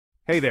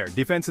Hey there,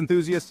 defense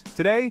enthusiasts.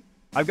 Today,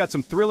 I've got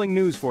some thrilling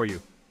news for you.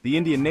 The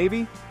Indian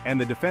Navy and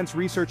the Defense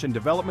Research and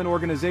Development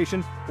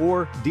Organization,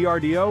 or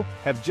DRDO,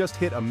 have just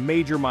hit a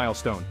major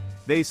milestone.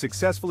 They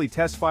successfully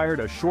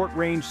test-fired a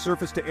short-range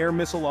surface-to-air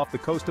missile off the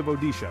coast of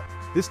Odisha.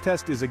 This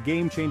test is a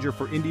game-changer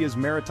for India's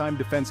maritime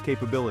defense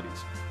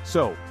capabilities.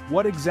 So,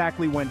 what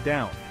exactly went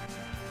down?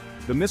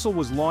 The missile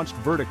was launched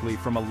vertically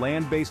from a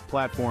land-based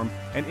platform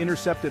and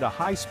intercepted a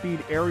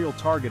high-speed aerial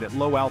target at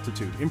low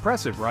altitude.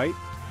 Impressive, right?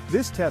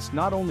 This test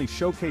not only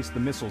showcased the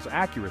missile's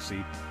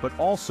accuracy, but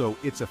also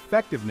its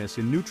effectiveness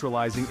in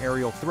neutralizing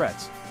aerial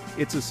threats.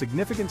 It's a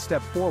significant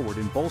step forward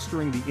in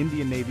bolstering the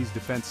Indian Navy's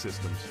defense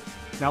systems.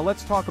 Now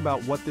let's talk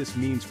about what this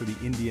means for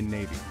the Indian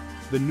Navy.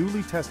 The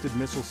newly tested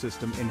missile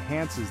system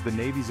enhances the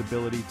Navy's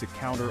ability to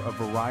counter a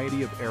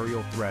variety of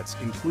aerial threats,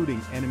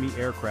 including enemy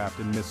aircraft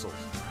and missiles.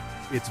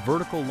 Its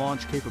vertical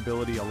launch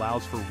capability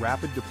allows for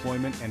rapid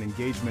deployment and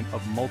engagement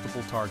of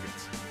multiple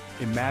targets.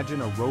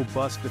 Imagine a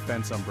robust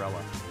defense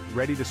umbrella,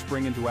 ready to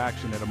spring into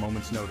action at a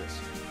moment's notice.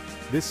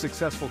 This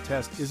successful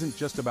test isn't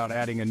just about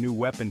adding a new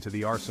weapon to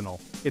the arsenal,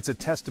 it's a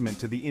testament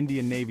to the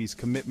Indian Navy's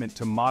commitment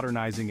to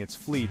modernizing its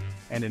fleet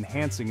and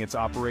enhancing its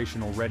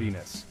operational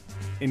readiness.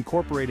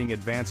 Incorporating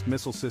advanced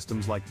missile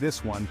systems like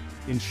this one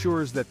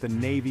ensures that the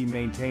Navy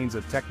maintains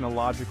a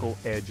technological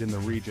edge in the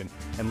region.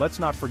 And let's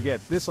not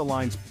forget, this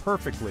aligns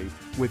perfectly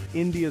with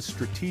India's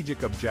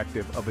strategic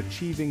objective of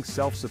achieving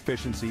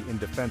self-sufficiency in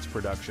defense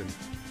production.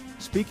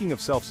 Speaking of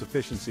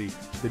self-sufficiency,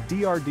 the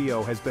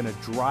DRDO has been a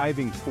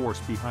driving force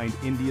behind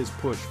India's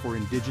push for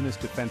indigenous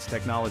defense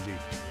technology.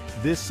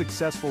 This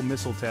successful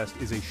missile test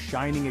is a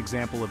shining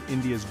example of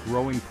India's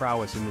growing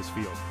prowess in this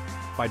field.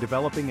 By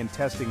developing and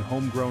testing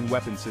homegrown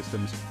weapon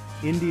systems,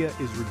 India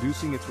is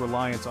reducing its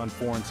reliance on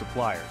foreign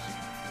suppliers.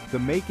 The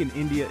Make in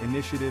India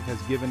initiative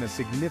has given a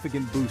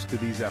significant boost to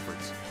these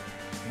efforts.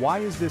 Why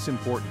is this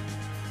important?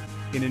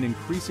 In an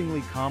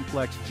increasingly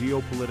complex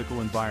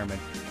geopolitical environment,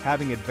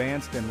 having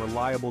advanced and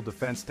reliable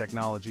defense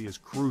technology is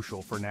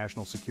crucial for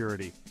national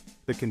security.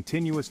 The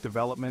continuous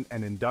development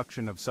and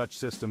induction of such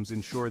systems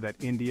ensure that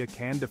India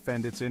can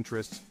defend its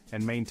interests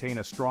and maintain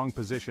a strong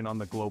position on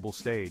the global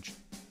stage.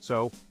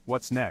 So,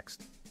 what's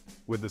next?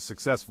 With the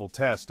successful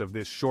test of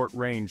this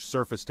short-range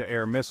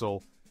surface-to-air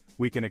missile,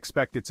 we can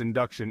expect its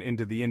induction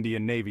into the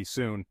Indian Navy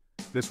soon.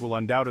 This will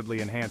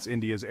undoubtedly enhance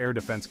India's air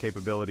defense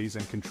capabilities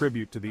and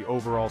contribute to the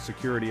overall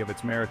security of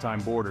its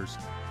maritime borders.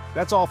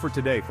 That's all for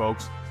today,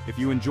 folks. If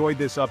you enjoyed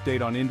this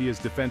update on India's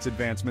defense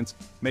advancements,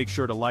 make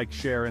sure to like,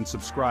 share, and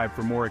subscribe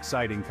for more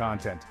exciting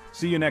content.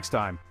 See you next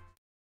time.